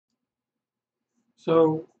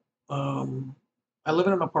So I live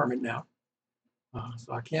in an apartment now,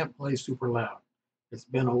 so I can't play super loud. It's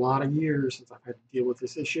been a lot of years since I've had to deal with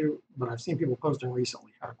this issue, but I've seen people posting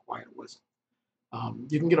recently how to quiet a whistle.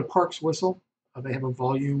 You can get a Parks whistle. They have a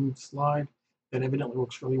volume slide that evidently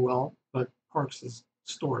works really well, but Parks'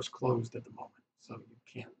 store is closed at the moment, so you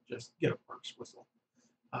can't just get a Parks whistle,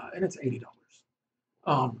 and it's $80.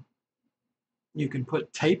 Um, you can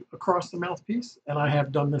put tape across the mouthpiece, and I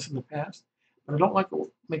have done this in the past, but I don't like what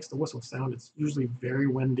makes the whistle sound. It's usually very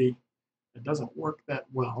windy. It doesn't work that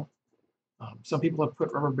well. Some people have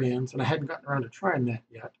put rubber bands, and I hadn't gotten around to trying that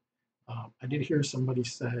yet. I did hear somebody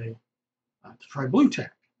say to try blue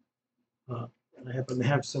tack. And I happen to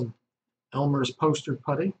have some Elmer's poster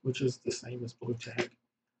putty, which is the same as blue tack.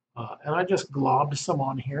 And I just globbed some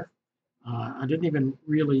on here. I didn't even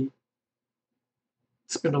really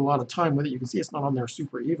spend a lot of time with it. You can see it's not on there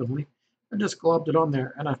super evenly. I just globbed it on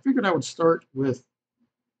there, and I figured I would start with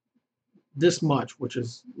this much, which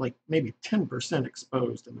is like maybe 10%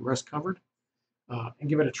 exposed and the rest covered, and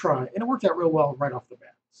give it a try. And it worked out real well right off the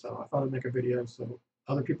bat. So I thought I'd make a video so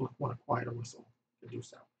other people who want to quiet a whistle can do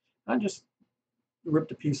so. I just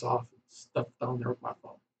ripped a piece off and stuffed it on there with my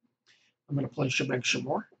phone. I'm going to play Beag Si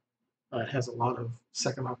Mor. It has a lot of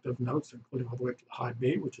second octave notes, including all the way up to the high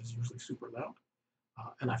B, which is usually super loud.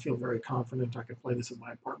 And I feel very confident I can play this in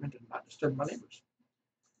my apartment and not disturb my neighbors.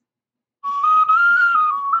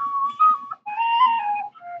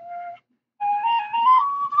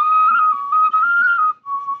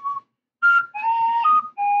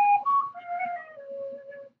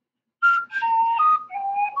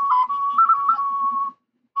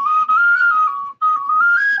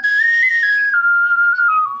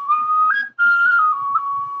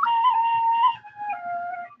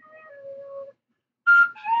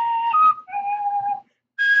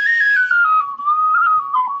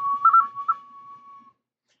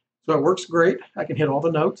 So it works great. I can hit all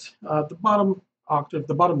the notes. The bottom octave,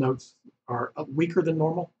 the bottom notes are weaker than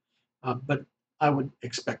normal, but I would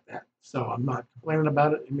expect that. So I'm not complaining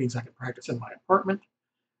about it. It means I can practice in my apartment.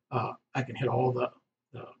 I can hit all the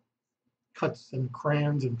cuts and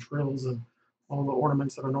crayons and trills and all the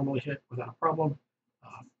ornaments that are normally hit without a problem.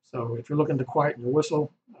 So if you're looking to quieten your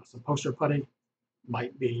whistle, some poster putty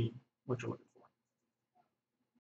might be what you're looking for.